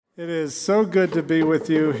It is so good to be with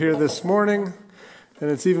you here this morning,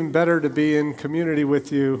 and it's even better to be in community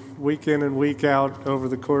with you week in and week out over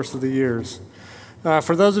the course of the years.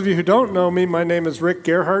 For those of you who don't know me, my name is Rick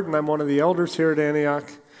Gerhardt, and I'm one of the elders here at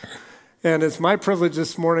Antioch. And it's my privilege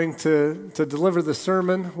this morning to deliver the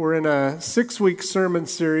sermon. We're in a 6-week sermon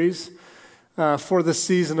series for the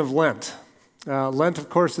season of Lent. Lent, of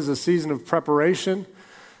course, is a season of preparation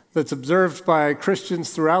that's observed by Christians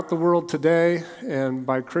throughout the world today and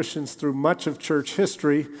by Christians through much of church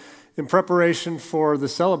history in preparation for the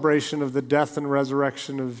celebration of the death and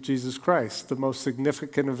resurrection of Jesus Christ, the most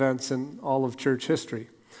significant events in all of church history.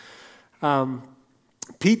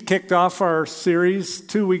 Pete kicked off our series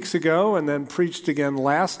 2 weeks ago and then preached again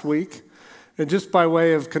last week. And just by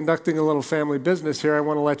way of conducting a little family business here, I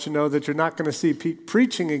want to let you know that you're not going to see Pete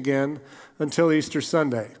preaching again until Easter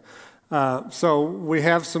Sunday. So we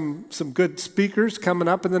have some good speakers coming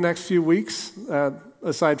up in the next few weeks,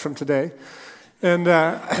 aside from today. And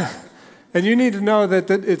you need to know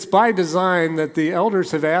that it's by design that the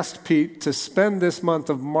elders have asked Pete to spend this month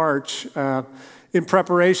of March in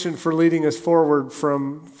preparation for leading us forward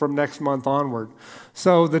from next month onward.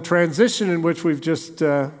 So the transition in which we've just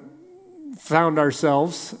found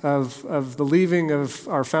ourselves of the leaving of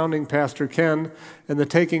our founding pastor Ken and the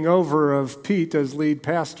taking over of Pete as lead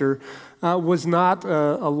pastor was not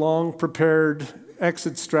a long prepared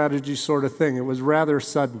exit strategy sort of thing. It was rather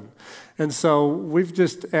sudden. And so we've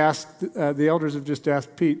just asked, the elders have just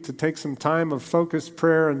asked Pete to take some time of focused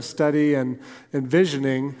prayer and study and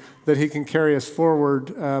visioning that he can carry us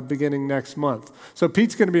forward beginning next month. So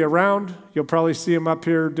Pete's going to be around. You'll probably see him up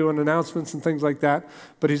here doing announcements and things like that.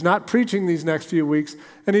 But he's not preaching these next few weeks.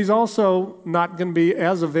 And he's also not going to be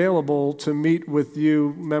as available to meet with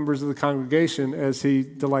you members of the congregation as he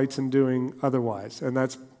delights in doing otherwise. And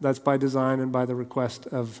that's by design and by the request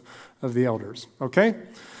of the elders. Okay?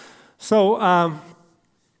 So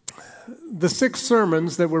the 6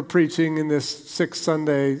 sermons that we're preaching in this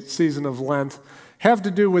 6-Sunday season of Lent have to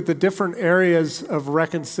do with the different areas of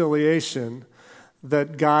reconciliation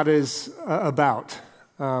that God is about.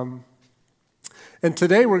 And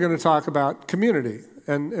today we're going to talk about community.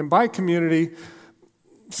 And by community,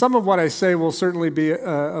 some of what I say will certainly be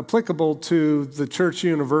applicable to the church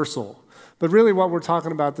universal. But really what we're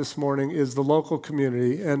talking about this morning is the local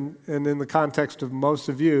community, and in the context of most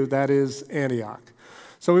of you, that is Antioch.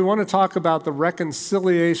 So we want to talk about the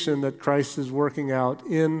reconciliation that Christ is working out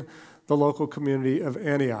in the local community of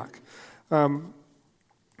Antioch. And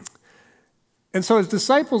so as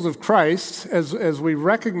disciples of Christ, as we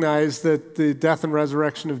recognize that the death and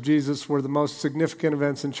resurrection of Jesus were the most significant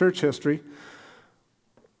events in church history,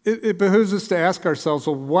 it behooves us to ask ourselves,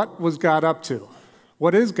 well, what was God up to?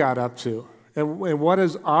 What is God up to? And what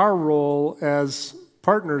is our role as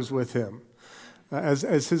partners with him, as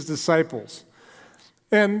his disciples?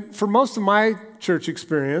 And for most of my church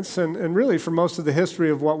experience, and really for most of the history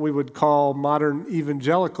of what we would call modern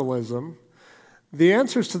evangelicalism, the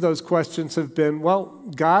answers to those questions have been, well,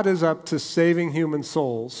 God is up to saving human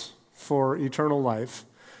souls for eternal life.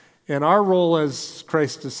 And our role as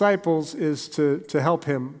Christ's disciples is to help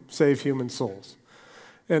him save human souls.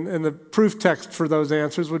 And the proof text for those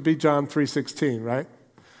answers would be John 3:16, right?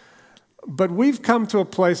 But we've come to a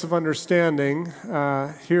place of understanding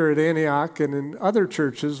here at Antioch and in other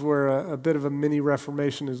churches where a bit of a mini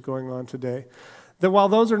reformation is going on today, that while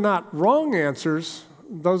those are not wrong answers,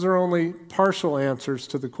 those are only partial answers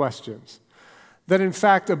to the questions. That in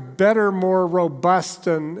fact, a better, more robust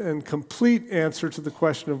and complete answer to the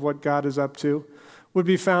question of what God is up to would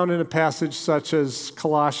be found in a passage such as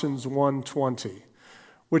Colossians 1:20.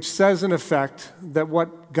 Which says in effect that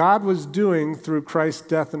what God was doing through Christ's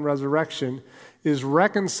death and resurrection is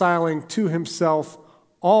reconciling to himself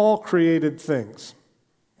all created things.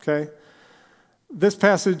 Okay? This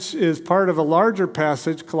passage is part of a larger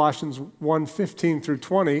passage, Colossians 1:15 through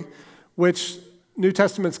 20, which New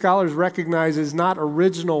Testament scholars recognize is not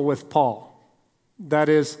original with Paul. That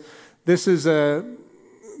is, this is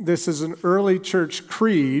an early church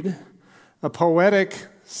creed, a poetic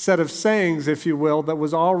set of sayings, if you will, that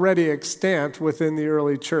was already extant within the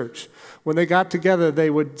early church. When they got together, they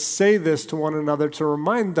would say this to one another to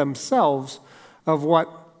remind themselves of what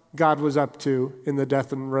God was up to in the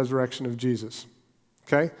death and resurrection of Jesus.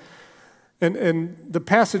 Okay? And the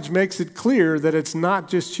passage makes it clear that it's not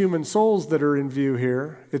just human souls that are in view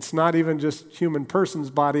here. It's not even just human persons,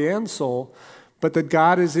 body and soul, but that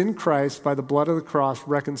God is in Christ by the blood of the cross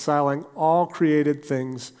reconciling all created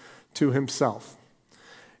things to himself.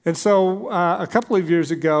 And so a couple of years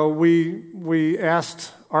ago, we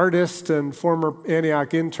asked artist and former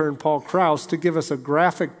Antioch intern Paul Krause to give us a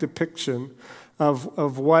graphic depiction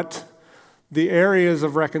of what the areas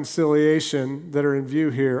of reconciliation that are in view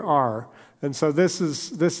here are. And so this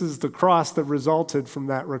is the cross that resulted from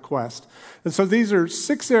that request. And so these are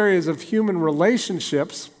 6 areas of human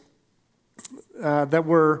relationships that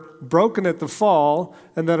were broken at the fall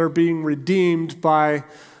and that are being redeemed by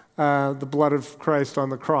the blood of Christ on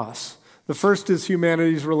the cross. The first is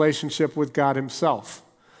humanity's relationship with God himself.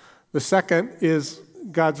 The second is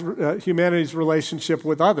humanity's relationship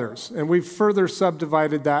with others. And we've further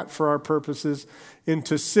subdivided that for our purposes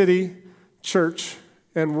into city, church,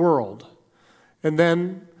 and world. And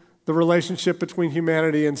then the relationship between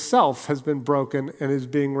humanity and self has been broken and is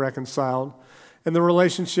being reconciled. And the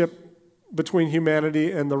relationship between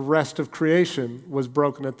humanity and the rest of creation was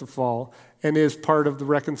broken at the fall and is part of the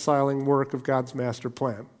reconciling work of God's master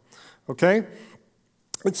plan. Okay?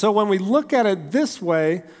 And so when we look at it this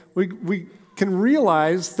way, we can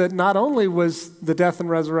realize that not only was the death and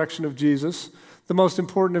resurrection of Jesus the most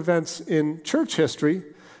important events in church history,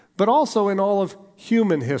 but also in all of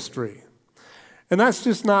human history. And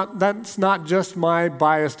that's not just my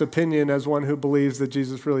biased opinion as one who believes that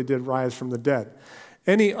Jesus really did rise from the dead.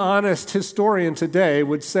 Any honest historian today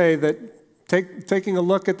would say that taking a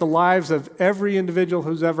look at the lives of every individual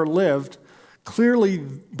who's ever lived, clearly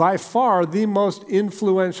by far the most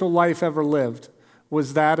influential life ever lived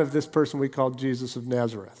was that of this person we call Jesus of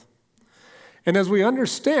Nazareth. And as we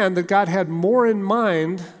understand that God had more in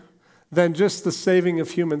mind than just the saving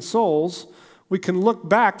of human souls, we can look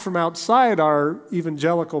back from outside our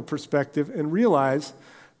evangelical perspective and realize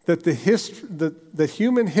that the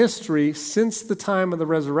human history since the time of the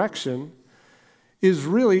resurrection is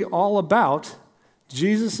really all about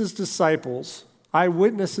Jesus' disciples,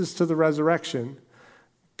 eyewitnesses to the resurrection,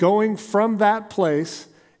 going from that place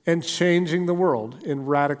and changing the world in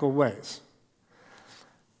radical ways.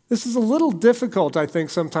 This is a little difficult, I think,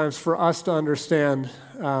 sometimes for us to understand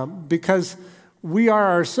because we are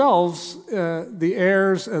ourselves the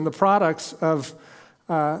heirs and the products of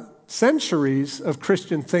centuries of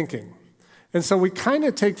Christian thinking. And so we kind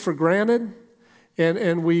of take for granted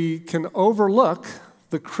and we can overlook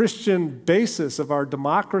the Christian basis of our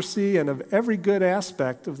democracy and of every good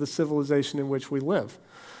aspect of the civilization in which we live.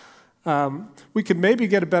 We could maybe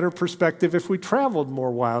get a better perspective if we traveled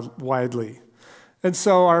more widely. And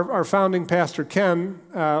so our founding pastor, Ken,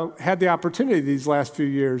 had the opportunity these last few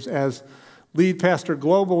years as lead pastor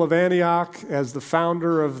global of Antioch, as the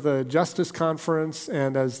founder of the Justice Conference,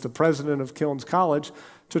 and as the president of Kilns College,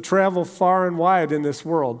 to travel far and wide in this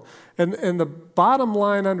world. And the bottom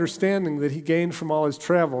line understanding that he gained from all his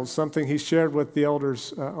travels, something he shared with the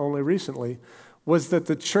elders only recently, was that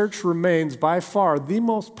the church remains by far the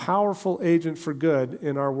most powerful agent for good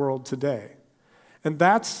in our world today. And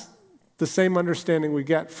that's the same understanding we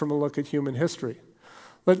get from a look at human history.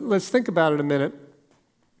 Let's think about it a minute.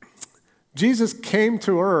 Jesus came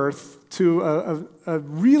to earth to a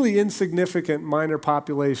really insignificant minor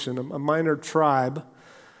population, a minor tribe,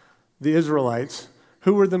 the Israelites,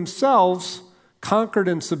 who were themselves conquered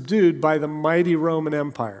and subdued by the mighty Roman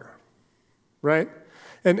Empire, right?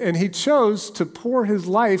 And he chose to pour his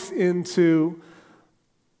life into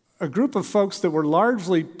a group of folks that were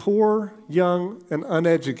largely poor, young, and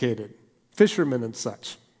uneducated, fishermen and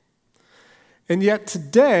such. And yet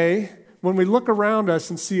today, when we look around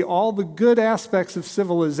us and see all the good aspects of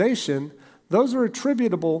civilization, those are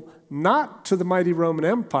attributable not to the mighty Roman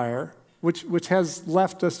Empire, which has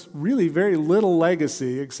left us really very little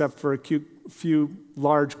legacy except for a few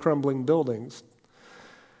large crumbling buildings.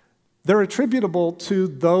 They're attributable to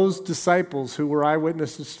those disciples who were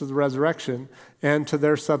eyewitnesses to the resurrection and to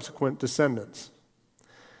their subsequent descendants.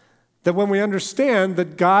 That when we understand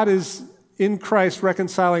that God is in Christ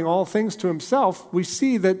reconciling all things to himself, we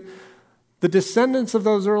see that the descendants of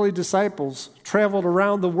those early disciples traveled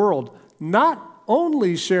around the world, not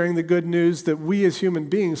only sharing the good news that we as human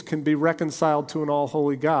beings can be reconciled to an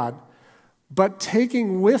all-holy God, but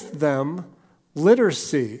taking with them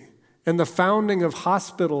literacy and the founding of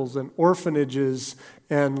hospitals and orphanages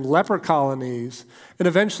and leper colonies, and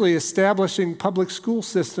eventually establishing public school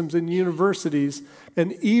systems and universities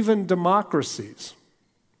and even democracies.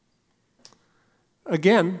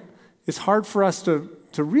 Again, it's hard for us to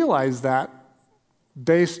realize that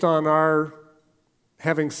based on our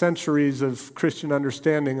having centuries of Christian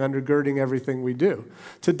understanding undergirding everything we do.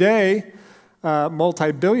 Today,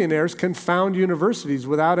 multi-billionaires can found universities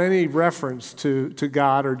without any reference to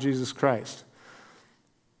God or Jesus Christ.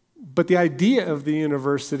 But the idea of the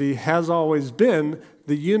university has always been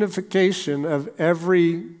the unification of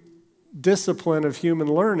every discipline of human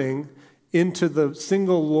learning into the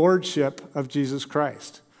single lordship of Jesus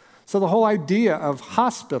Christ. So the whole idea of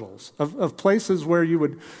hospitals, of places where you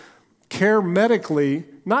would care medically,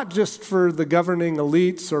 not just for the governing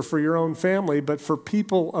elites or for your own family, but for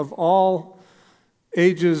people of all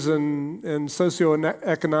ages and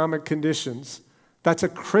socioeconomic conditions. That's a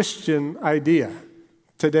Christian idea.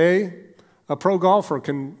 Today, a pro golfer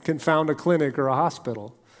can found a clinic or a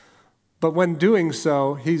hospital. But when doing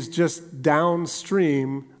so, he's just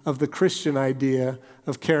downstream of the Christian idea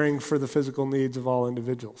of caring for the physical needs of all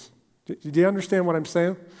individuals. Do you understand what I'm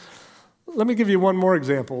saying? Let me give you one more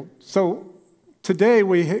example. So today,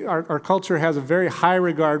 our culture has a very high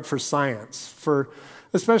regard for science,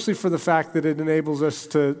 especially for the fact that it enables us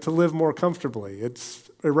to live more comfortably. It's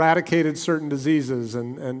eradicated certain diseases,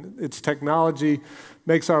 and its technology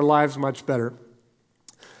makes our lives much better.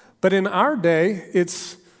 But in our day,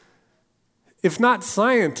 if not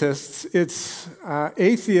scientists, it's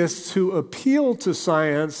atheists who appeal to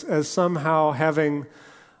science as somehow having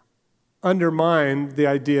undermined the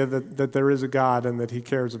idea that there is a God and that he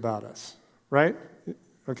cares about us, right?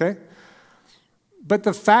 Okay? But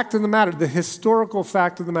the fact of the matter, the historical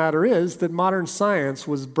fact of the matter is that modern science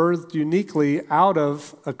was birthed uniquely out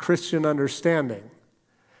of a Christian understanding.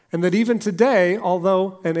 And that even today,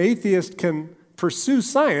 although an atheist can pursue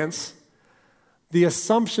science, the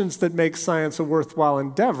assumptions that make science a worthwhile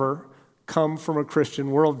endeavor come from a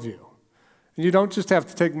Christian worldview. And you don't just have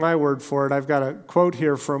to take my word for it. I've got a quote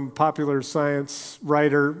here from popular science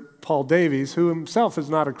writer Paul Davies, who himself is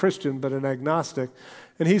not a Christian but an agnostic.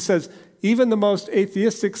 And he says, even the most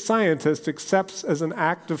atheistic scientist accepts as an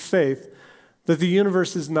act of faith that the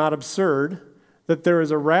universe is not absurd, that there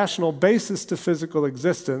is a rational basis to physical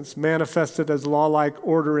existence manifested as law-like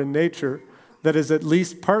order in nature that is at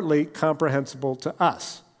least partly comprehensible to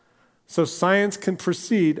us. So science can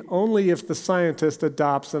proceed only if the scientist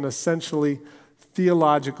adopts an essentially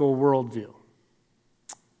theological worldview.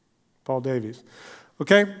 Paul Davies.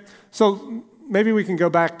 Okay, so maybe we can go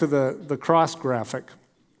back to the cross graphic.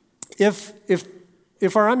 If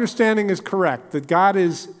our understanding is correct, that God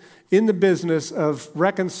is in the business of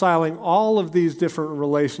reconciling all of these different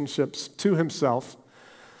relationships to himself,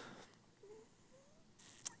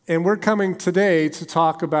 and we're coming today to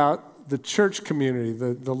talk about the church community,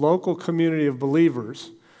 the local community of believers.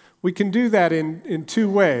 We can do that in two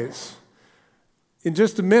ways. In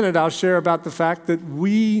just a minute, I'll share about the fact that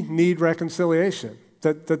we need reconciliation,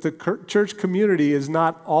 that the church community is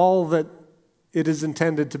not all that it is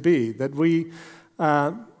intended to be, that we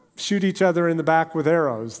shoot each other in the back with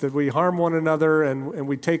arrows, that we harm one another and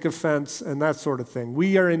we take offense and that sort of thing.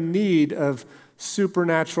 We are in need of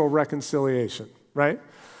supernatural reconciliation, right?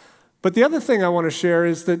 But the other thing I want to share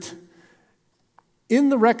is that in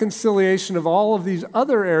the reconciliation of all of these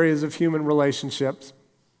other areas of human relationships,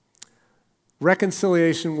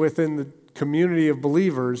 reconciliation within the community of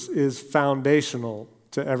believers is foundational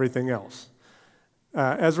to everything else,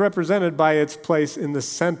 as represented by its place in the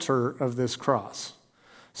center of this cross.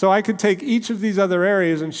 So I could take each of these other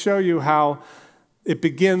areas and show you how it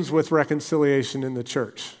begins with reconciliation in the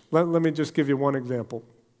church. Let me just give you one example.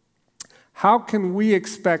 How can we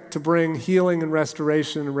expect to bring healing and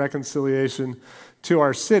restoration and reconciliation to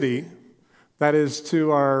our city, that is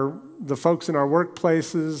to the folks in our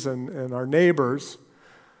workplaces and our neighbors,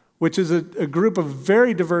 which is a group of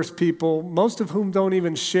very diverse people, most of whom don't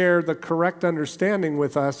even share the correct understanding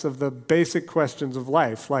with us of the basic questions of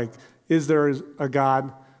life, like, is there a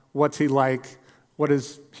God? What's he like? What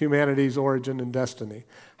is humanity's origin and destiny?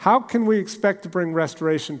 How can we expect to bring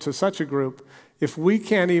restoration to such a group if we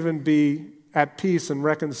can't even be at peace and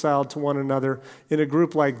reconciled to one another in a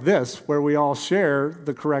group like this, where we all share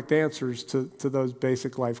the correct answers to those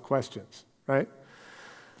basic life questions, right?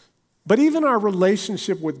 But even our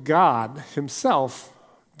relationship with God himself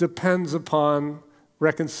depends upon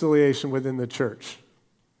reconciliation within the church.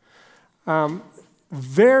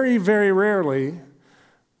 Very, very rarely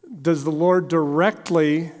does the Lord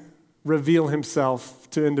directly reveal himself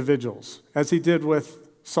to individuals, as he did with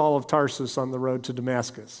Saul of Tarsus on the road to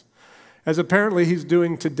Damascus, as apparently he's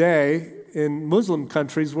doing today in Muslim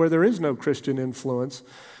countries where there is no Christian influence.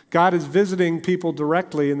 God is visiting people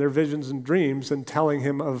directly in their visions and dreams and telling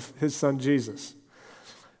him of his son Jesus.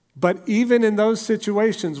 But even in those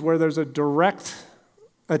situations where there's a direct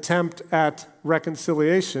attempt at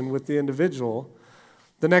reconciliation with the individual,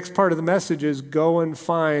 the next part of the message is go and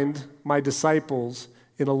find my disciples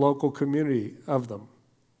in a local community of them,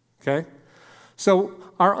 okay? So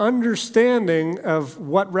our understanding of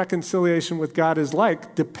what reconciliation with God is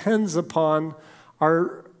like depends upon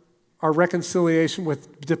our reconciliation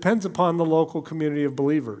depends upon the local community of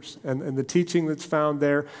believers and the teaching that's found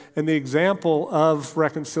there and the example of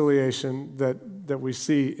reconciliation that that we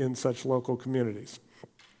see in such local communities.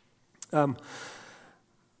 I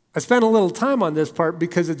spent a little time on this part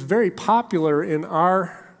because it's very popular in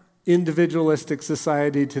our individualistic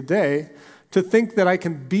society today to think that I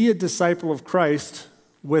can be a disciple of Christ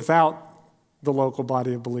without the local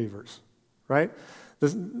body of believers, right?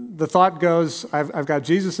 The thought goes, I've got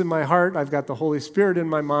Jesus in my heart, I've got the Holy Spirit in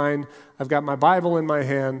my mind, I've got my Bible in my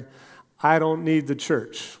hand, I don't need the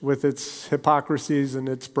church with its hypocrisies and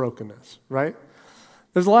its brokenness, right?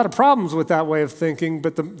 There's a lot of problems with that way of thinking,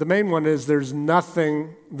 but the main one is there's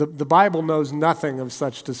nothing, the Bible knows nothing of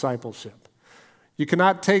such discipleship. You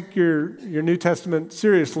cannot take your New Testament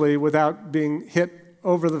seriously without being hit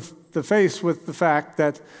over the face with the fact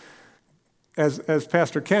that, as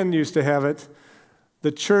Pastor Ken used to have it,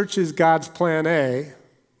 the church is God's plan A,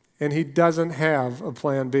 and he doesn't have a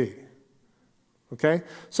plan B. Okay?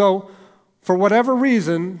 So, for whatever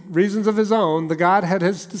reasons of his own, the Godhead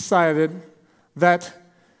has decided that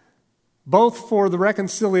both for the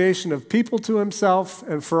reconciliation of people to himself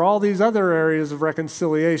and for all these other areas of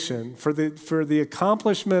reconciliation, for the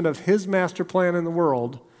accomplishment of his master plan in the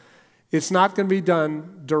world, it's not going to be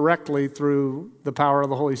done directly through the power of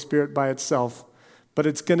the Holy Spirit by itself, but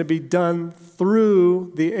it's going to be done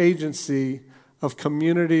through the agency of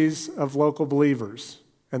communities of local believers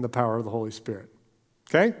and the power of the Holy Spirit.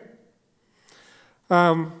 Okay?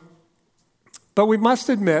 But we must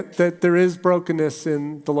admit that there is brokenness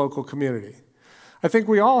in the local community. I think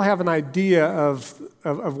we all have an idea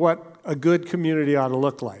of what a good community ought to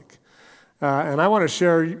look like. And I want to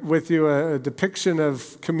share with you a depiction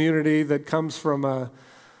of community that comes from a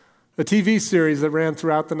TV series that ran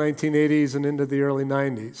throughout the 1980s and into the early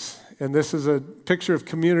 90s. And this is a picture of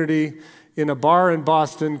community in a bar in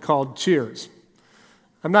Boston called Cheers.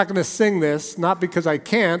 I'm not going to sing this, not because I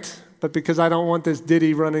can't, but because I don't want this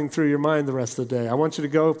ditty running through your mind the rest of the day. I want you to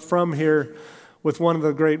go from here with one of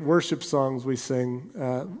the great worship songs we sing,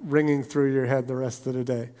 ringing through your head the rest of the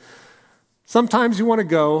day. Sometimes you want to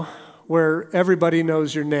go where everybody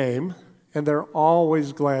knows your name, and they're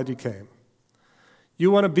always glad you came. You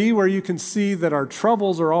want to be where you can see that our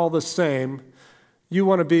troubles are all the same. You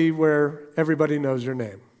want to be where everybody knows your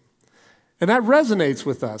name. And that resonates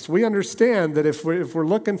with us. We understand that if we're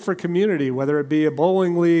looking for community, whether it be a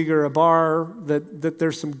bowling league or a bar, that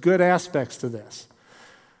there's some good aspects to this.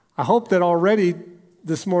 I hope that already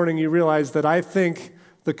this morning you realize that I think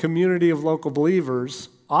the community of local believers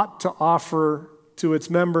ought to offer to its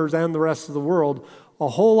members and the rest of the world a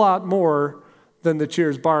whole lot more than the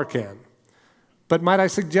Cheers bar can. But might I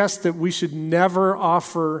suggest that we should never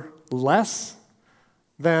offer less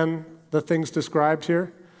than the things described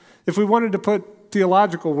here? If we wanted to put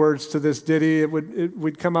theological words to this ditty,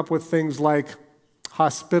 we'd come up with things like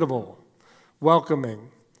hospitable,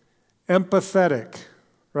 welcoming, empathetic,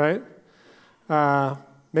 right?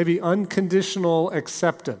 Maybe unconditional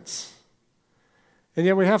acceptance. And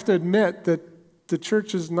yet we have to admit that the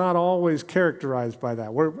church is not always characterized by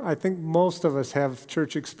that. I think most of us have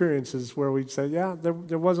church experiences where we'd say, yeah, there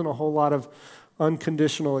wasn't a whole lot of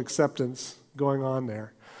unconditional acceptance going on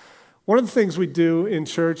there. One of the things we do in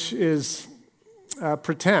church is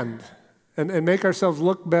pretend and make ourselves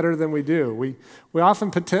look better than we do. We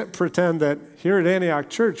often pretend that here at Antioch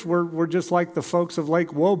Church, we're just like the folks of Lake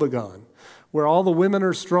Wobegon, where all the women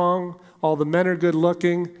are strong, all the men are good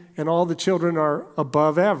looking, and all the children are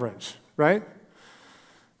above average, right?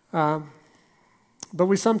 But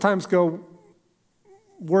we sometimes go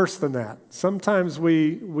worse than that. Sometimes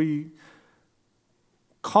we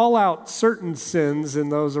call out certain sins in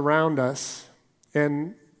those around us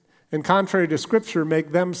and contrary to Scripture,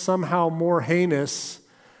 make them somehow more heinous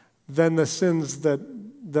than the sins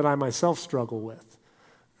that I myself struggle with.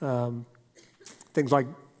 Things like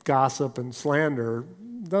gossip and slander,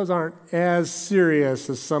 those aren't as serious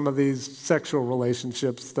as some of these sexual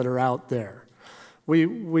relationships that are out there.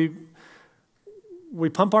 We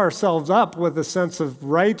pump ourselves up with a sense of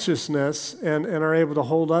righteousness and are able to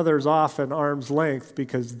hold others off at arm's length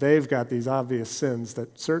because they've got these obvious sins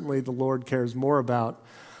that certainly the Lord cares more about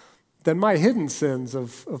than my hidden sins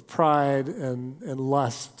of pride and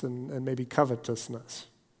lust and maybe covetousness,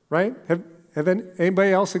 right? Have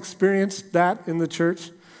anybody else experienced that in the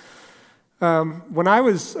church? When I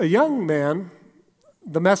was a young man,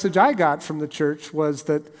 the message I got from the church was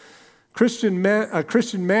that a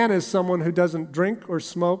Christian man is someone who doesn't drink or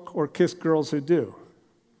smoke or kiss girls who do.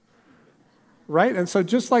 Right? And so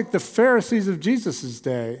just like the Pharisees of Jesus'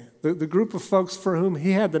 day, the group of folks for whom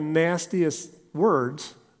he had the nastiest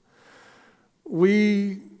words,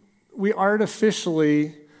 we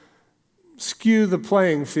artificially skew the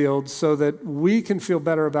playing field so that we can feel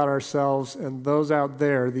better about ourselves and those out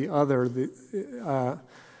there,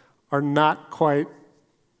 are not quite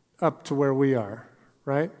up to where we are,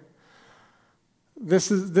 right? This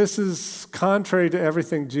is contrary to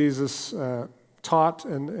everything Jesus taught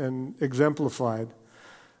and exemplified.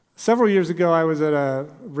 Several years ago, I was at a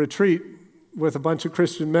retreat with a bunch of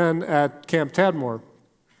Christian men at Camp Tadmor,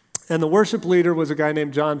 and the worship leader was a guy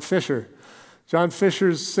named John Fisher. John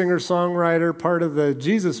Fisher's singer-songwriter, part of the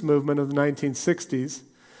Jesus movement of the 1960s,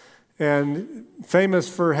 and famous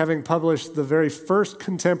for having published the very first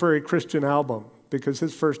contemporary Christian album, because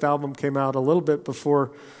his first album came out a little bit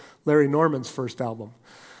before Larry Norman's first album.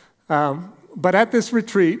 But at this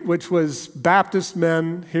retreat, which was Baptist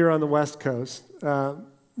men here on the West Coast,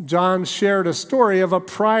 John shared a story of a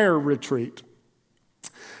prior retreat.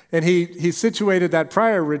 And he situated that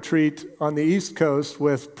prior retreat on the East Coast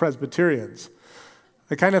with Presbyterians.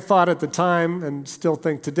 I kind of thought at the time, and still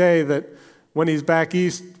think today, that when he's back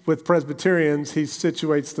east with Presbyterians, he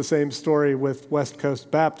situates the same story with West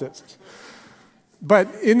Coast Baptists.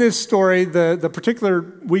 But in this story, the particular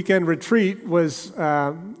weekend retreat was,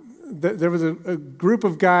 there was a group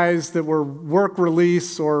of guys that were work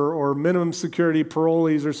release or minimum security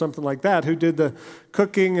parolees or something like that who did the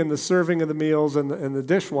cooking and the serving of the meals and the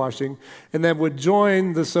dishwashing, and then would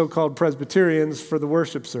join the so-called Presbyterians for the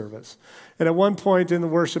worship service. And at one point in the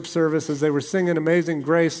worship service, as they were singing Amazing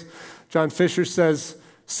Grace, John Fisher says,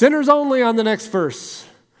 "Sinners only" on the next verse.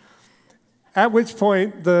 At which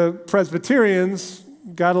point the Presbyterians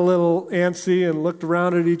got a little antsy and looked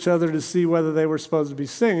around at each other to see whether they were supposed to be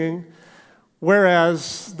singing,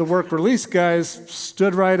 whereas the work release guys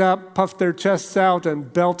stood right up, puffed their chests out,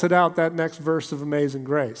 and belted out that next verse of Amazing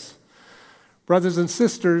Grace. Brothers and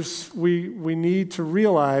sisters, we need to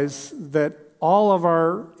realize that all of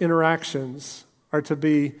our interactions are to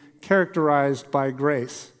be characterized by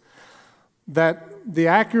grace, that the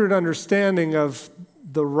accurate understanding of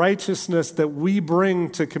the righteousness that we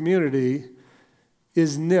bring to community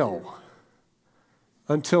is nil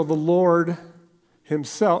until the Lord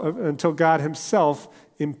himself, until God himself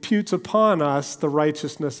imputes upon us the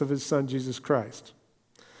righteousness of his Son, Jesus Christ.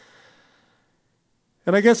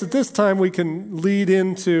 And I guess at this time we can lead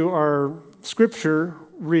into our scripture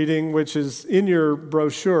reading, which is in your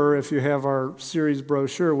brochure if you have our series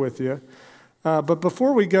brochure with you. But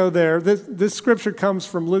before we go there, this scripture comes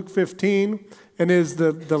from Luke 15 and is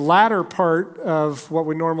the latter part of what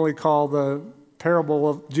we normally call the parable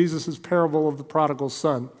of Jesus' parable of the prodigal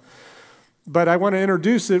son. But I want to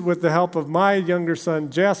introduce it with the help of my younger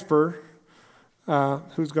son, Jasper,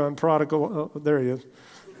 who's gone prodigal. Oh, there he is.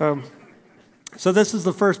 So this is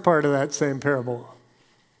the first part of that same parable.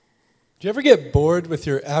 Do you ever get bored with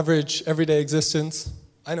your average, everyday existence?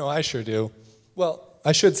 I know I sure do. Well,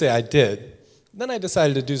 I should say I did. Then I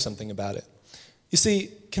decided to do something about it. You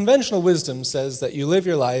see, conventional wisdom says that you live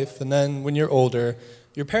your life, and then when you're older,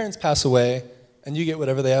 your parents pass away, and you get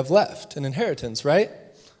whatever they have left, an inheritance, right?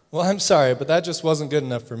 Well, I'm sorry, but that just wasn't good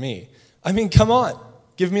enough for me. I mean, come on.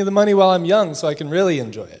 Give me the money while I'm young so I can really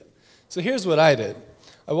enjoy it. So here's what I did.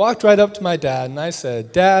 I walked right up to my dad, and I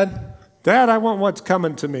said, Dad, I want what's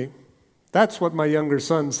coming to me. That's what my younger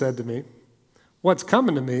son said to me. What's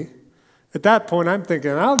coming to me? At that point, I'm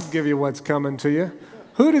thinking, I'll give you what's coming to you.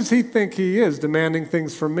 Who does he think he is demanding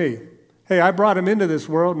things from me? Hey, I brought him into this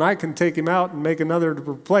world, and I can take him out and make another to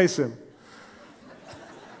replace him.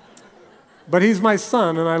 But he's my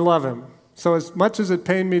son, and I love him. So as much as it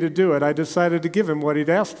pained me to do it, I decided to give him what he'd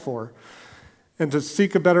asked for and to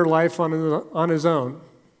seek a better life on his own.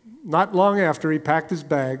 Not long after, he packed his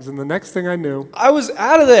bags, and the next thing I knew, I was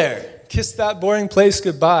out of there. Kissed that boring place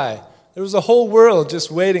goodbye. There was a whole world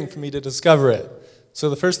just waiting for me to discover it. So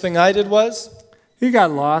the first thing I did was? He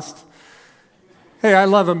got lost. Hey, I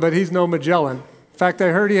love him, but he's no Magellan. In fact, I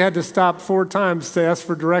heard he had to stop 4 times to ask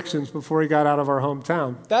for directions before he got out of our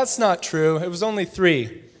hometown. That's not true. It was only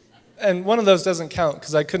 3. And one of those doesn't count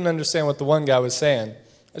because I couldn't understand what the one guy was saying.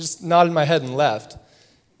 I just nodded my head and left.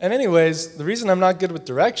 And anyways, the reason I'm not good with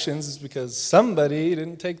directions is because somebody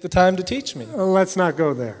didn't take the time to teach me. Let's not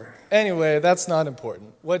go there. Anyway, that's not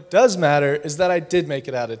important. What does matter is that I did make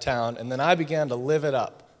it out of town, and then I began to live it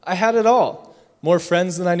up. I had it all. More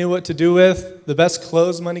friends than I knew what to do with, the best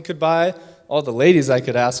clothes money could buy, all the ladies I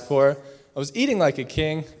could ask for. I was eating like a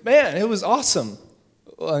king. Man, it was awesome.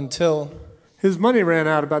 Until his money ran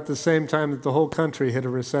out about the same time that the whole country hit a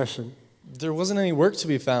recession. There wasn't any work to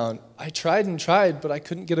be found. I tried and tried, but I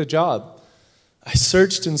couldn't get a job. I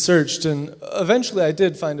searched and searched, and eventually I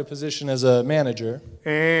did find a position as a manager.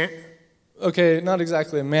 Okay, not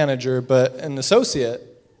exactly a manager, but an associate.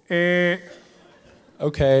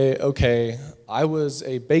 Okay. I was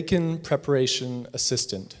a bacon preparation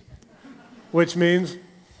assistant. Which means?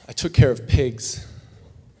 I took care of pigs.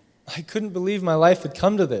 I couldn't believe my life had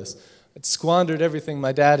come to this. I'd squandered everything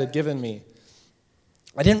my dad had given me.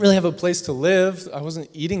 I didn't really have a place to live. I wasn't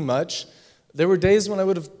eating much. There were days when I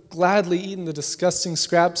would have gladly eaten the disgusting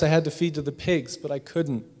scraps I had to feed to the pigs, but I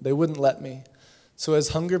couldn't. They wouldn't let me. So as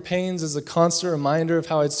hunger pains is a constant reminder of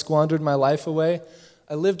how I'd squandered my life away,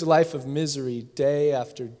 I lived a life of misery day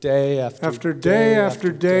after day after day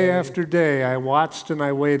after day. I watched and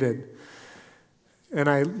I waited. And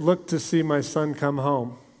I looked to see my son come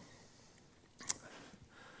home.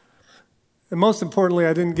 And most importantly,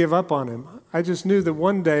 I didn't give up on him. I just knew that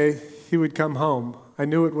one day he would come home. I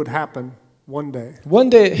knew it would happen one day. One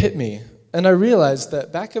day it hit me, and I realized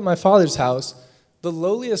that back at my father's house, the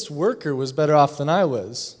lowliest worker was better off than I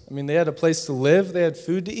was. I mean, they had a place to live, they had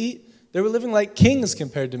food to eat. They were living like kings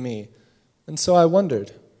compared to me. And so I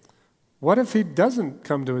wondered, what if he doesn't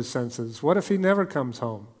come to his senses? What if he never comes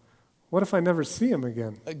home? What if I never see him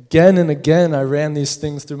again? Again and again, I ran these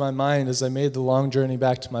things through my mind as I made the long journey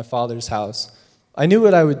back to my father's house. I knew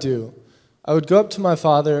what I would do. I would go up to my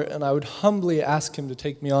father, and I would humbly ask him to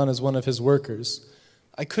take me on as one of his workers.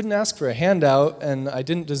 I couldn't ask for a handout, and I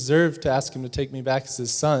didn't deserve to ask him to take me back as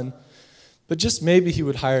his son, but just maybe he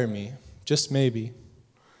would hire me. Just maybe.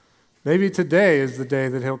 Maybe today is the day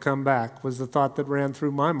that he'll come back, was the thought that ran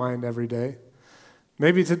through my mind every day.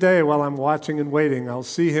 Maybe today, while I'm watching and waiting, I'll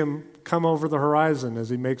see him come over the horizon as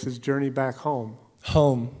he makes his journey back home.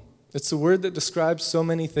 Home. It's a word that describes so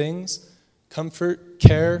many things. Comfort,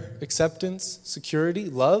 care, acceptance, security,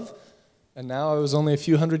 love. And now I was only a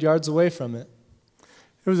few hundred yards away from it.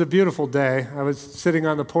 It was a beautiful day. I was sitting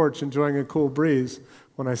on the porch enjoying a cool breeze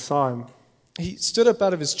when I saw him. He stood up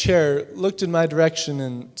out of his chair, looked in my direction,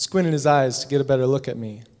 and squinted his eyes to get a better look at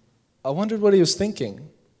me. I wondered what he was thinking.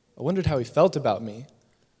 I wondered how he felt about me.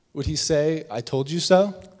 Would he say, "I told you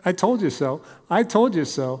so"? I told you so. I told you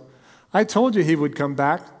so. I told you he would come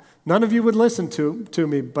back. None of you would listen to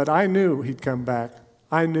me, but I knew he'd come back.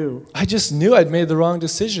 I knew. I just knew I'd made the wrong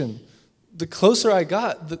decision. The closer I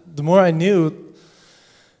got, the more I knew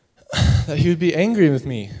that he would be angry with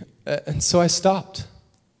me. And so I stopped.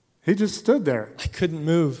 He just stood there. I couldn't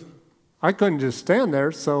move. I couldn't just stand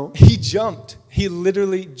there, so... He jumped. He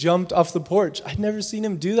literally jumped off the porch. I'd never seen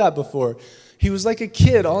him do that before. He was like a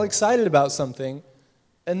kid, all excited about something,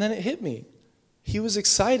 and then it hit me. He was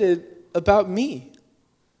excited about me.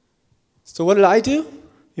 So what did I do?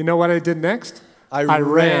 You know what I did next? I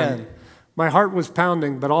ran. My heart was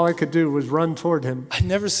pounding, but all I could do was run toward him. I'd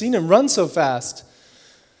never seen him run so fast.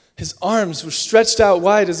 His arms were stretched out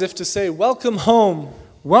wide as if to say, "Welcome home."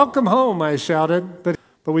 "Welcome home," I shouted, but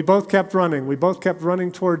we both kept running. We both kept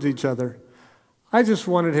running towards each other. I just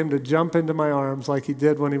wanted him to jump into my arms like he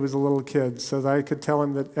did when he was a little kid so that I could tell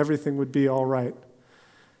him that everything would be all right.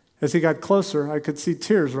 As he got closer, I could see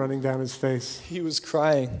tears running down his face. He was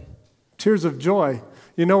crying. Tears of joy.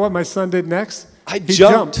 You know what my son did next? He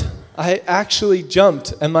jumped. I actually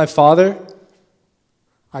jumped. And my father?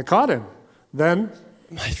 I caught him. Then?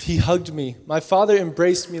 He hugged me. My father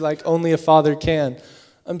embraced me like only a father can.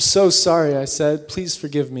 "I'm so sorry," I said. "Please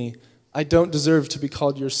forgive me. I don't deserve to be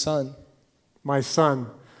called your son." My son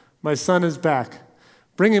is back.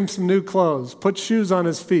 Bring him some new clothes. Put shoes on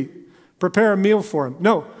his feet. Prepare a meal for him.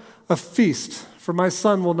 No, a feast, for my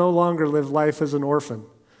son will no longer live life as an orphan.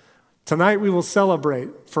 Tonight we will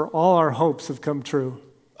celebrate, for all our hopes have come true.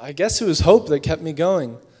 I guess it was hope that kept me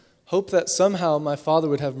going. Hope that somehow my father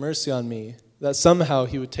would have mercy on me, that somehow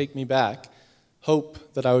he would take me back. Hope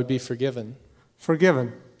that I would be forgiven.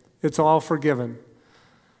 Forgiven. It's all forgiven.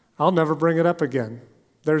 I'll never bring it up again.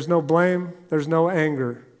 There's no blame. There's no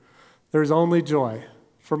anger. There's only joy.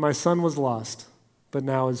 For my son was lost, but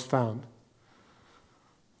now is found.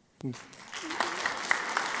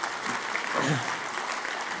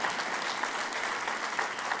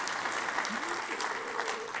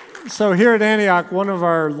 So here at Antioch, one of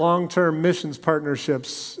our long-term missions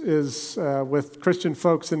partnerships is with Christian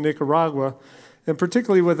folks in Nicaragua, and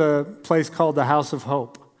particularly with a place called the House of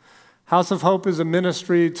Hope. House of Hope is a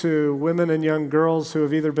ministry to women and young girls who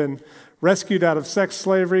have either been rescued out of sex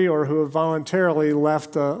slavery or who have voluntarily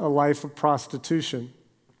left a life of prostitution.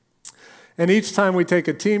 And each time we take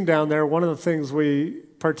a team down there, one of the things we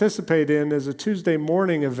participate in is a Tuesday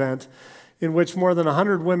morning event in which more than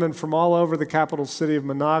 100 women from all over the capital city of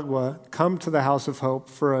Managua come to the House of Hope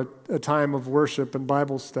for a time of worship and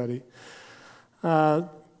Bible study.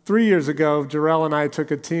 3 years ago, Jarrell and I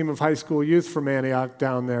took a team of high school youth from Antioch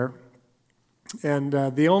down there. And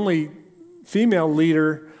the only female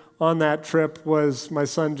leader on that trip was my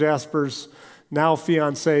son Jasper's now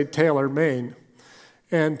fiancé Taylor Maine.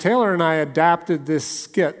 And Taylor and I adapted this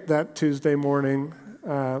skit that Tuesday morning.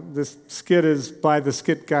 This skit is by the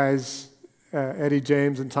skit guys, Eddie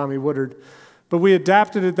James and Tommy Woodard. But we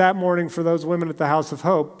adapted it that morning for those women at the House of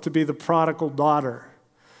Hope to be the prodigal daughter.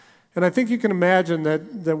 And I think you can imagine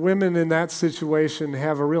that women in that situation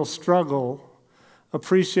have a real struggle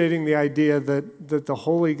appreciating the idea that the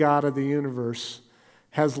holy God of the universe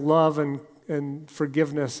has love and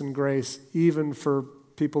forgiveness and grace even for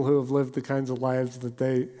people who have lived the kinds of lives that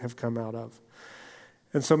they have come out of.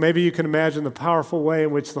 And so maybe you can imagine the powerful way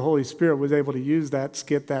in which the Holy Spirit was able to use that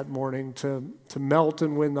skit that morning to melt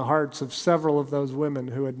and win the hearts of several of those women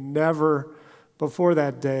who had never before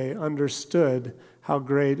that day understood how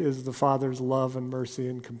great is the Father's love and mercy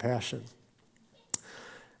and compassion.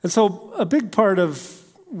 And so a big part of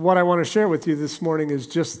what I want to share with you this morning is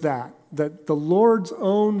just that the Lord's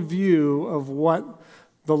own view of what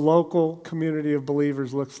the local community of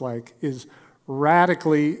believers looks like is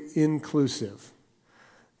radically inclusive.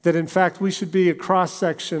 That in fact we should be a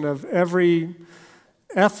cross-section of every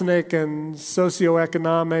ethnic and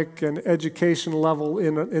socioeconomic and education level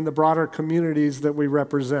in the broader communities that we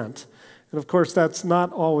represent. And of course that's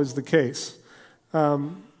not always the case.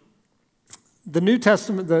 The New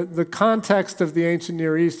Testament, the context of the ancient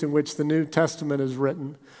Near East in which the New Testament is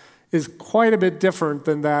written is quite a bit different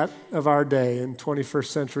than that of our day in 21st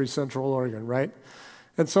century Central Oregon, right?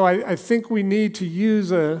 And so I think we need to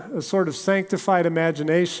use a sort of sanctified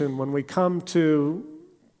imagination when we come to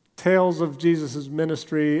tales of Jesus'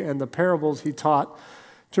 ministry and the parables he taught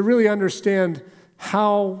to really understand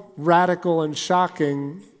how radical and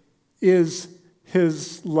shocking is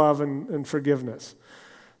his love and forgiveness.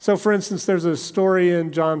 So for instance, there's a story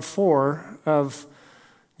in John 4 of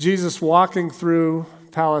Jesus walking through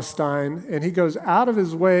Palestine, and he goes out of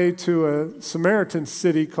his way to a Samaritan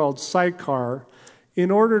city called Sychar in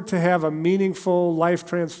order to have a meaningful,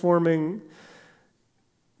 life-transforming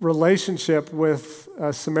relationship with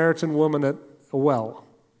a Samaritan woman at a well,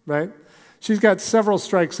 right? She's got several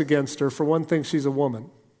strikes against her. For one thing, she's a woman.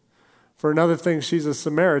 For another thing, she's a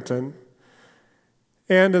Samaritan.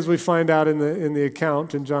 And as we find out in the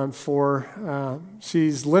account in John 4,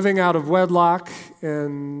 she's living out of wedlock,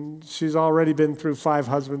 and she's already been through 5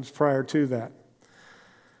 husbands prior to that.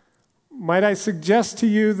 Might I suggest to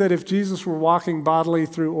you that if Jesus were walking bodily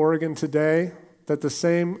through Oregon today, that the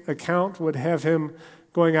same account would have him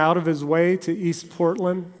going out of his way to East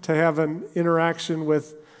Portland to have an interaction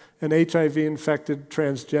with an HIV-infected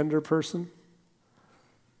transgender person?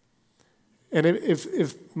 And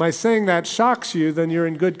if my saying that shocks you, then you're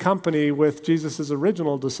in good company with Jesus'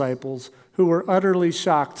 original disciples who were utterly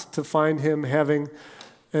shocked to find him having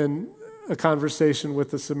a conversation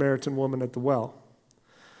with the Samaritan woman at the well.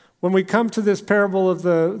 When we come to this parable of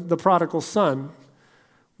the prodigal son,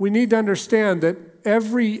 we need to understand that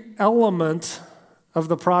every element of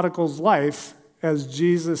the prodigal's life, as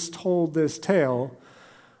Jesus told this tale,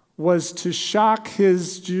 was to shock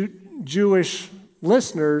his Jewish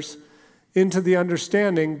listeners into the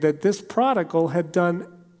understanding that this prodigal had done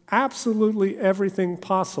absolutely everything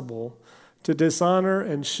possible to dishonor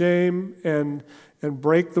and shame and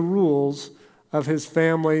break the rules of his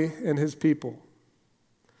family and his people.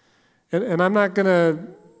 And I'm not going to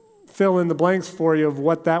fill in the blanks for you of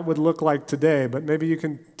what that would look like today, but maybe you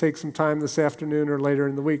can take some time this afternoon or later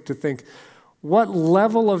in the week to think, what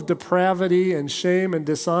level of depravity and shame and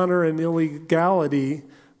dishonor and illegality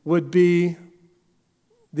would be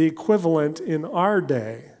the equivalent in our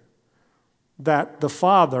day that the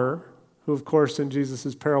Father, who of course in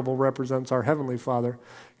Jesus' parable represents our Heavenly Father,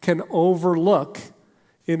 can overlook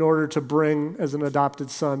in order to bring as an adopted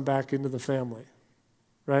son back into the family,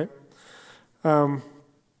 right?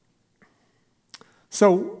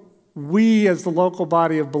 So we as the local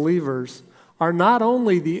body of believers are not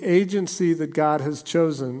only the agency that God has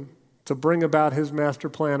chosen to bring about his master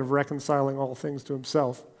plan of reconciling all things to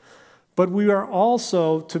himself, but we are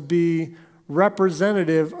also to be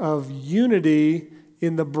representative of unity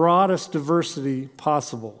in the broadest diversity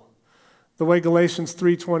possible. The way Galatians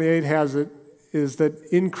 3:28 has it is that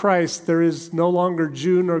in Christ there is no longer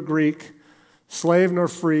Jew nor Greek, slave nor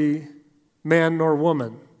free, man nor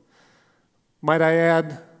woman. Might I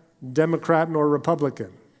add, Democrat nor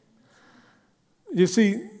Republican. You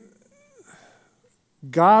see,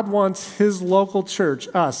 God wants his local church,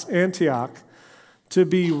 us, Antioch, to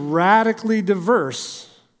be radically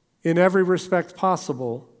diverse in every respect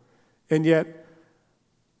possible, and yet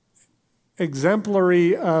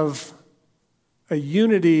exemplary of a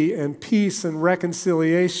unity and peace and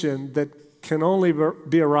reconciliation that can only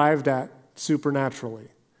be arrived at supernaturally.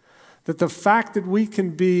 That the fact that we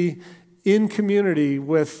can be in community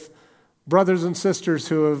with brothers and sisters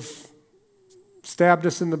who have stabbed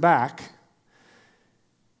us in the back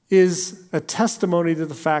is a testimony to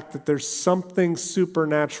the fact that there's something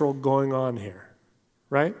supernatural going on here,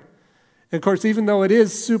 right? And of course, even though it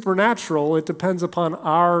is supernatural, it depends upon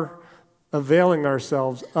our availing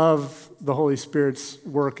ourselves of the Holy Spirit's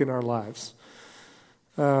work in our lives.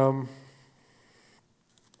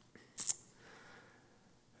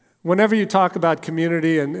 Whenever you talk about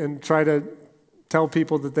community and try to tell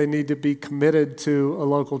people that they need to be committed to a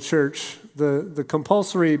local church, the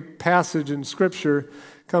compulsory passage in Scripture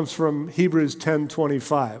comes from Hebrews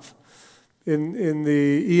 10:25. In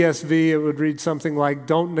the ESV, it would read something like,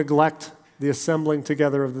 "Don't neglect the assembling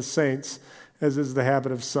together of the saints, as is the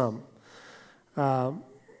habit of some."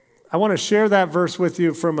 I want to share that verse with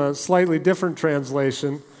you from a slightly different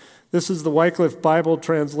translation. This is the Wycliffe Bible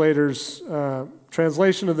Translator's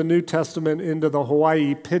translation of the New Testament into the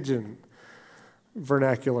Hawaii Pidgin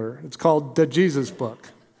vernacular. It's called the Jesus Book.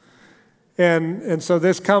 And so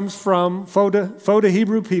this comes from Foe to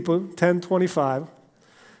Hebrew People, 10:25.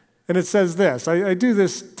 And it says this. I do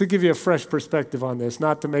this to give you a fresh perspective on this,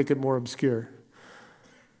 not to make it more obscure.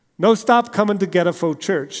 "No stop coming together for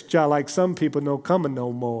church, ja like some people no coming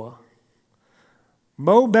no more.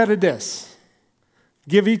 Mo better this.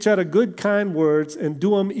 Give each other good, kind words and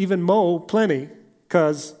do them even mo plenty,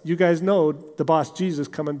 because you guys know the boss Jesus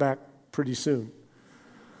coming back pretty soon."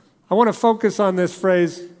 I want to focus on this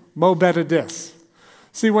phrase, mo better this.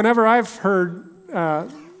 See, whenever I've heard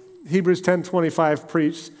Hebrews 10:25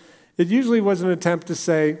 preached, it usually was an attempt to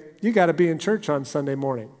say, you got to be in church on Sunday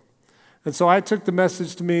morning. And so I took the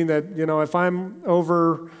message to mean that, if I'm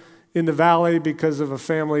over in the valley because of a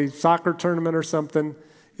family soccer tournament or something,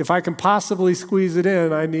 if I can possibly squeeze it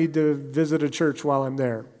in, I need to visit a church while I'm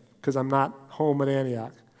there because I'm not home at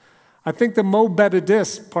Antioch. I think the mo better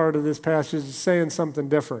dis part of this passage is saying something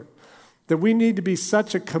different. That we need to be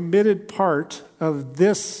such a committed part of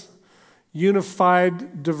this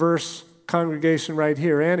unified, diverse congregation right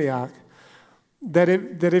here, Antioch, that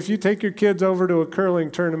if you take your kids over to a curling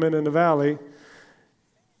tournament in the valley,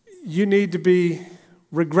 you need to be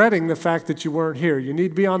regretting the fact that you weren't here. You need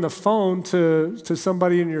to be on the phone to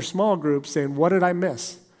somebody in your small group saying, what did I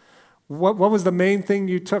miss? What was the main thing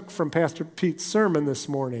you took from Pastor Pete's sermon this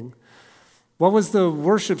morning? What was the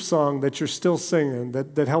worship song that you're still singing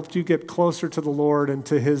that helped you get closer to the Lord and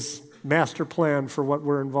to his master plan for what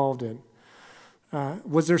we're involved in?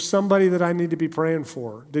 Was there somebody that I need to be praying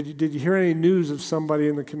for? Did you hear any news of somebody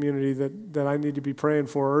in the community that I need to be praying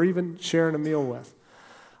for or even sharing a meal with?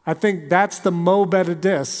 I think that's the mo better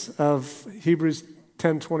dis of Hebrews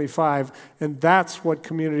 10:25, and that's what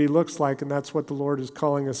community looks like, and that's what the Lord is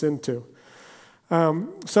calling us into.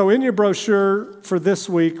 So in your brochure for this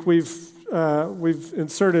week, we've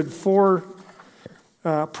inserted 4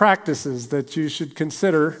 practices that you should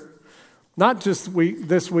consider, not just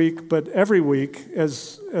this week, but every week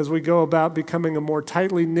as we go about becoming a more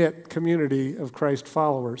tightly knit community of Christ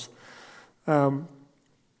followers.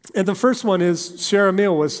 And the first one is share a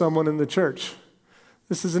meal with someone in the church.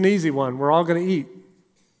 This is an easy one. We're all going to eat,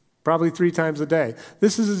 probably 3 times a day.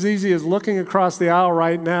 This is as easy as looking across the aisle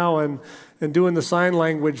right now and doing the sign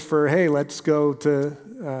language for, hey, let's go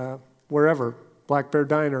to wherever, Black Bear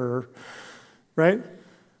Diner, right?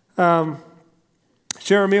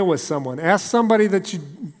 Share a meal with someone. Ask somebody that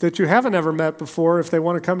you haven't ever met before if they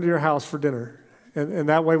want to come to your house for dinner. And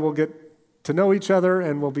that way we'll get to know each other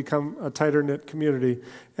and we'll become a tighter knit community,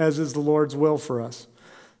 as is the Lord's will for us.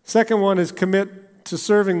 Second one is commit to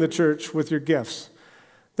serving the church with your gifts.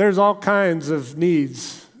 There's all kinds of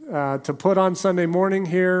needs to put on Sunday morning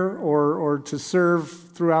here or to serve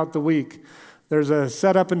throughout the week. There's a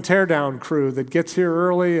setup and tear down crew that gets here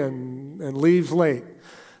early and leaves late.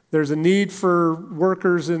 There's a need for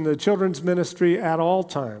workers in the children's ministry at all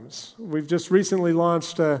times. We've just recently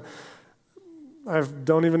launched I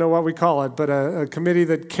don't even know what we call it, but a committee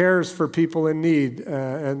that cares for people in need,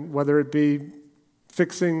 and whether it be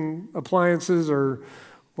fixing appliances or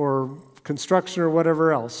construction or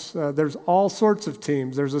whatever else. There's all sorts of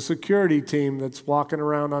teams. There's a security team that's walking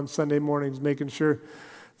around on Sunday mornings making sure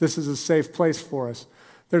this is a safe place for us.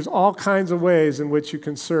 There's all kinds of ways in which you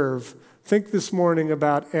can serve. Think this morning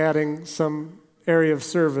about adding some area of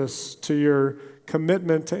service to your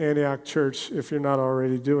commitment to Antioch Church if you're not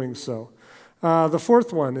already doing so. The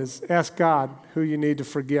fourth one is ask God who you need to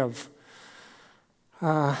forgive.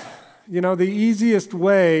 The easiest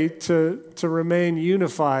way to remain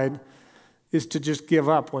unified is to just give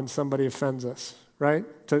up when somebody offends us, right?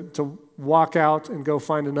 To walk out and go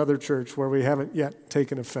find another church where we haven't yet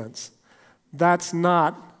taken offense. That's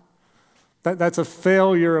not That's a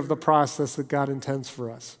failure of the process that God intends for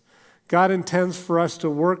us. God intends for us to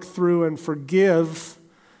work through and forgive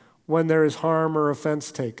when there is harm or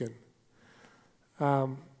offense taken.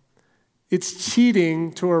 It's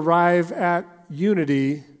cheating to arrive at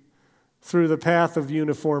unity through the path of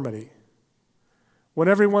uniformity. When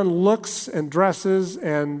everyone looks and dresses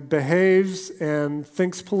and behaves and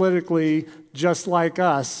thinks politically just like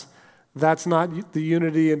us, that's not the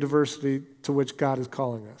unity and diversity to which God is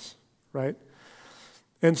calling us, right?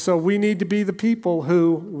 And so we need to be the people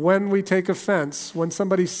who, when we take offense, when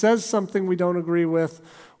somebody says something we don't agree with,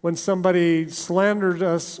 when somebody slanders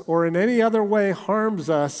us or in any other way harms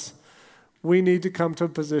us, we need to come to a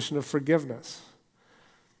position of forgiveness.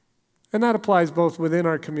 And that applies both within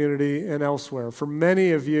our community and elsewhere. For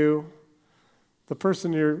many of you, the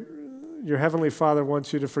person your Heavenly Father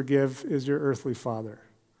wants you to forgive is your earthly father.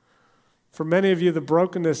 For many of you, the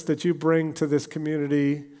brokenness that you bring to this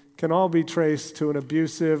community can all be traced to an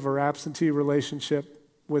abusive or absentee relationship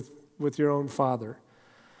with your own father.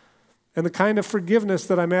 And the kind of forgiveness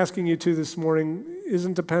that I'm asking you to this morning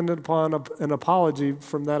isn't dependent upon an apology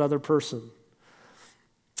from that other person.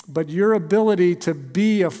 But your ability to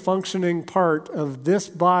be a functioning part of this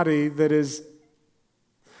body that is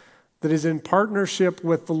in partnership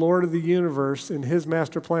with the Lord of the universe in his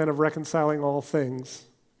master plan of reconciling all things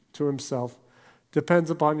to himself depends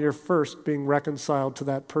upon your first being reconciled to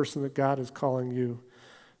that person that God is calling you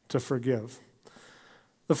to forgive.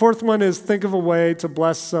 The fourth one is think of a way to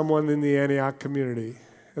bless someone in the Antioch community.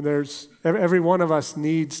 And every one of us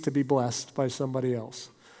needs to be blessed by somebody else.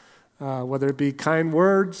 Whether it be kind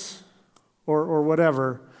words or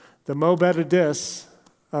whatever, the mobet dis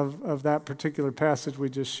of that particular passage we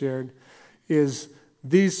just shared is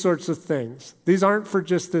these sorts of things. These aren't for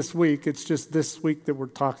just this week. It's just this week that we're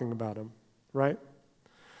talking about them, right?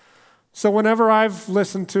 So whenever I've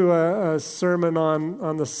listened to a sermon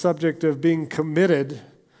on the subject of being committed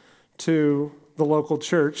to the local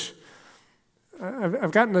church,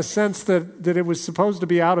 I've gotten a sense that it was supposed to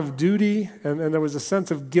be out of duty, and there was a sense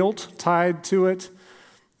of guilt tied to it.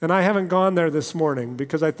 And I haven't gone there this morning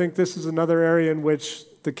because I think this is another area in which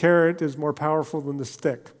the carrot is more powerful than the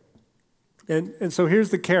stick. And so here's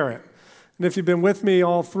the carrot. And if you've been with me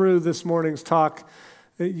all through this morning's talk,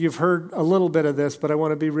 you've heard a little bit of this, but I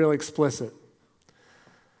want to be real explicit.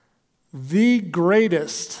 The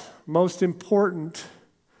greatest, most important,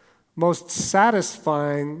 most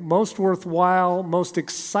satisfying, most worthwhile, most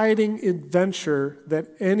exciting adventure that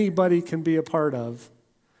anybody can be a part of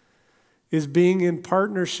is being in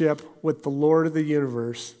partnership with the Lord of the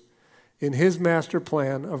universe in his master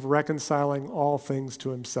plan of reconciling all things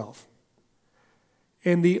to himself.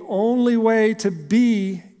 And the only way to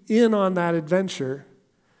be in on that adventure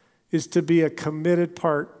is to be a committed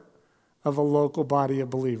part of a local body of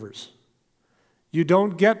believers. You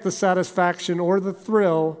don't get the satisfaction or the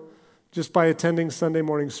thrill just by attending Sunday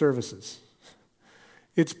morning services.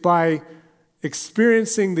 It's by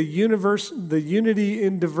experiencing the unity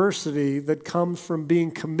in diversity that comes from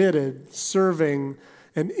being committed, serving,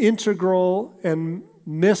 an integral and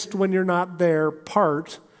missed when you're not there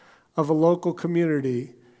part of a local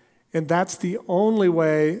community. And that's the only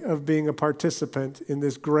way of being a participant in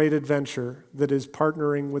this great adventure that is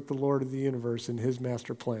partnering with the Lord of the universe in his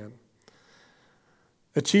master plan.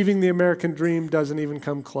 Achieving the American dream doesn't even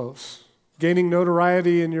come close. Gaining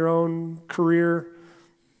notoriety in your own career,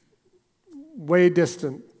 way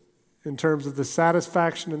distant in terms of the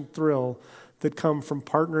satisfaction and thrill that come from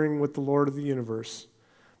partnering with the Lord of the universe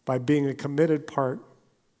by being a committed part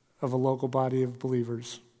of a local body of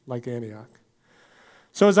believers like Antioch.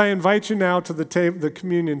 So as I invite you now to the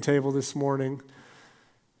communion table this morning,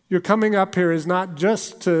 your coming up here is not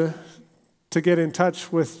just to get in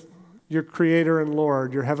touch with your Creator and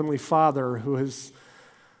Lord, your Heavenly Father, who has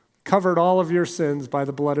covered all of your sins by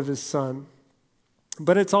the blood of his Son,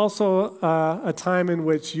 but it's also a time in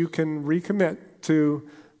which you can recommit to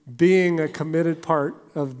being a committed part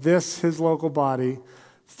of his local body,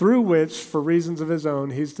 through which, for reasons of his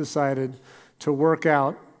own, he's decided to work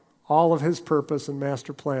out all of his purpose and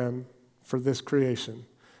master plan for this creation,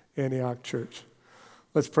 Antioch Church.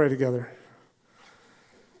 Let's pray together.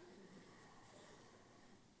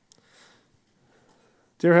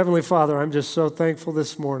 Dear Heavenly Father, I'm just so thankful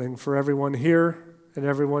this morning for everyone here and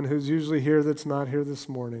everyone who's usually here that's not here this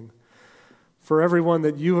morning, for everyone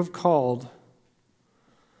that you have called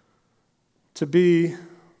to be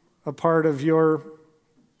a part of your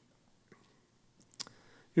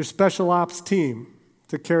special ops team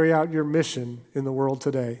to carry out your mission in the world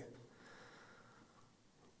today.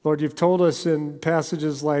 Lord, you've told us in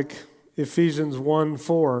passages like Ephesians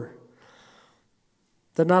 1:4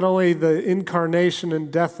 That not only the incarnation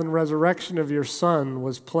and death and resurrection of your Son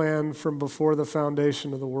was planned from before the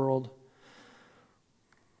foundation of the world,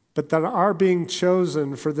 but that our being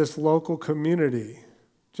chosen for this local community,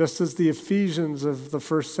 just as the Ephesians of the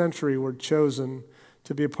first century were chosen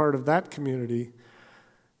to be a part of that community,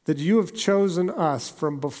 that you have chosen us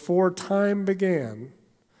from before time began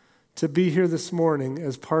to be here this morning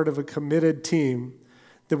as part of a committed team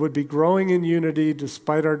that would be growing in unity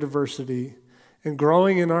despite our diversity and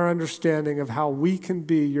growing in our understanding of how we can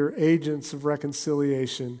be your agents of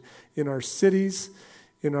reconciliation in our cities,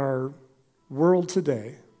 in our world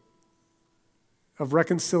today, of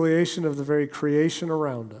reconciliation of the very creation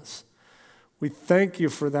around us. We thank you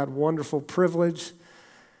for that wonderful privilege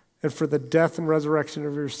and for the death and resurrection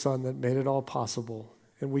of your Son that made it all possible.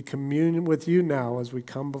 And we commune with you now as we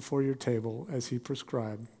come before your table as he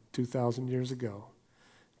prescribed 2,000 years ago.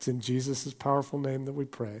 It's in Jesus' powerful name that we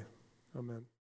pray. Amen.